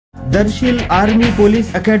Darsheel army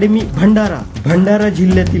police academy Bhandara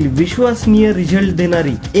जिल्ह्यातील विश्वसनीय result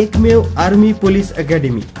देणारी एकमेव आर्मी पोलीस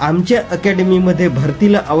अकॅडमी। आमच्या अकॅडमी मध्ये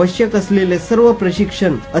भरतीला आवश्यक असलेले सर्व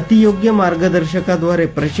प्रशिक्षण अतियोग्य मार्गदर्शकाद्वारे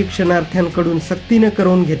प्रशिक्षणार्थ्यांकडून सक्तीने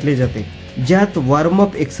करून घेतले जाते, ज्यात warm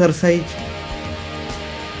up exercise,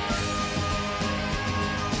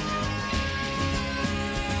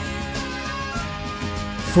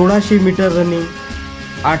 1600 metre running,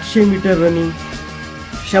 800 metre running,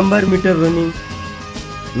 100 metre running,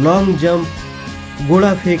 long jump,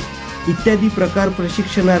 गोळाफेक इत्यादी प्रकार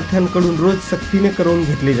प्रशिक्षणार्थ्यांकडून रोज सक्तीने करून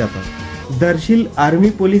घेतले जातात। दर्शिल आर्मी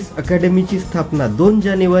पोलीस अकॅडमीची स्थापना 2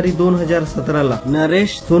 जानेवारी 2017 ला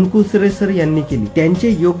नरेश सोनकुसरे सर यांनी केली।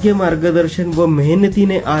 त्यांचे योग्य मार्गदर्शन व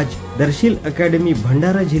मेहनतीने आज दर्शिल अकॅडमी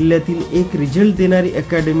भंडारा जिल्ह्यातील एक रिझल्ट देणारी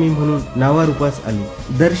अकॅडमी म्हणून नावारूपास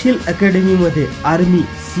आली। दर्शिल अकॅडमी मध्ये army,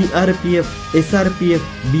 CRPF, SRPF,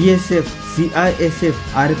 BSF, CISF,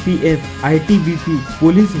 RPF, ITBP,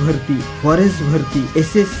 police भरती, फॉरेस्ट भरती,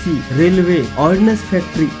 SSC, रेल्वे, ऑर्डनन्स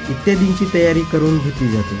फॅक्टरी इत्यादींची तयारी करून घेतली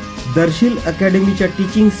जाते। दर्शिल अकॅडमीच्या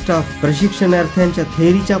टीचिंग स्टाफ प्रशिक्षणार्थ्यांच्या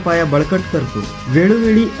थेअरीचा पाया बळकट करतो।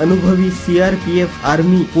 वेळोवेळी अनुभवी CRPF,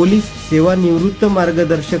 आर्मी, पोलीस सेवानिवृत्त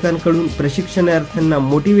मार्गदर्शकांकडून प्रशिक्षणार्थ्यांना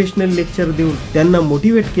मोटिवेशनल लेक्चर देऊन त्यांना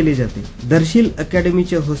मोटिवेट केले जाते। दर्शिल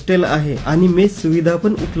अकॅडमीचे हॉस्टेल आहे आणि मेस सुविधा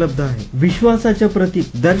पण उपलब्ध आहे। विश्वासाचे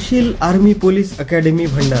प्रतीक Darsheel army police academy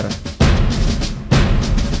Bhandara.